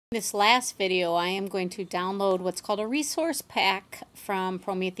In this last video, I am going to download what's called a resource pack from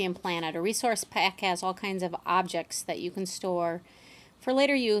Promethean Planet. A resource pack has all kinds of objects that you can store for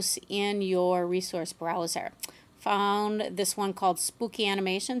later use in your resource browser. Found this one called Spooky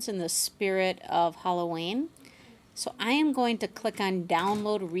Animations in the Spirit of Halloween. So I am going to click on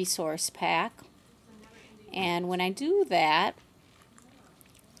Download Resource Pack. And when I do that,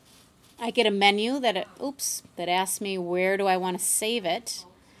 I get a menu that asks me where do I want to save it.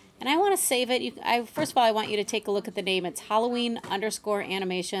 And I want to save it. First of all, I want you to take a look at the name. It's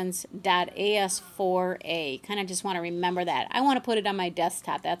Halloween_animations.as4a. Kind of just want to remember that. I want to put it on my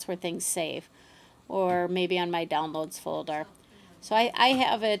desktop. That's where things save. Or maybe on my downloads folder. So I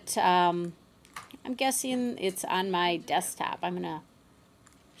have it, I'm guessing it's on my desktop. I'm going to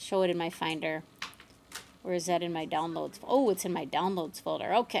show it in my Finder. Or is that in my downloads? Oh, it's in my downloads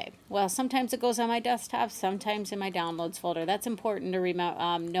folder. Okay. Well, sometimes it goes on my desktop, sometimes in my downloads folder. That's important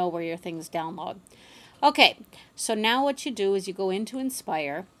to know where your things download. Okay. So now what you do is you go into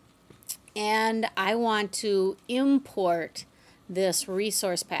Inspire, and I want to import this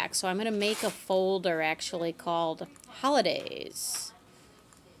resource pack. So I'm going to make a folder actually called Holidays.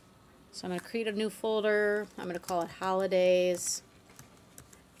 So I'm going to create a new folder. I'm going to call it Holidays,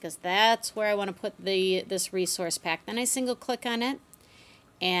 because that's where I want to put this resource pack. Then I single click on it,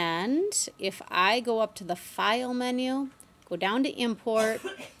 and if I go up to the File menu, go down to Import,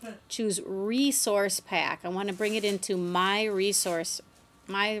 choose Resource Pack. I want to bring it into my resources.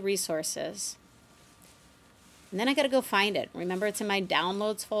 And then I got to go find it. Remember, it's in my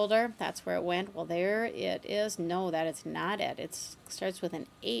Downloads folder. That's where it went. Well, there it is. No, that is not it. It starts with an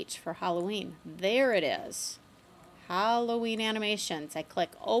H for Halloween. There it is. Halloween Animations. I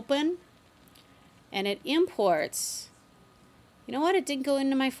click Open, and it imports. You know what? It didn't go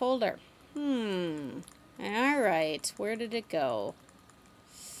into my folder. Alright. Where did it go?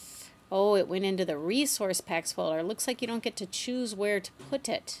 Oh, it went into the Resource Packs folder. It looks like you don't get to choose where to put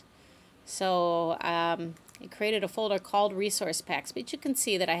it. So, it created a folder called Resource Packs. But you can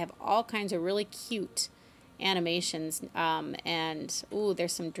see that I have all kinds of really cute animations, and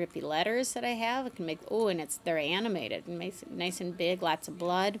there's some drippy letters that I have. It can make and they're animated and makes it nice and big, lots of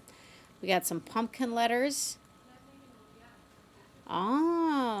blood. We got some pumpkin letters.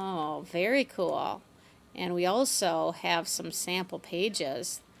 Oh, very cool. And we also have some sample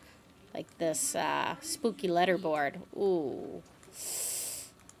pages like this spooky letterboard. Ooh.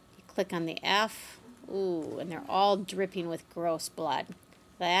 You click on the F. Ooh, and they're all dripping with gross blood.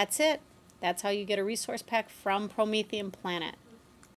 That's it. That's how you get a resource pack from Promethean Planet.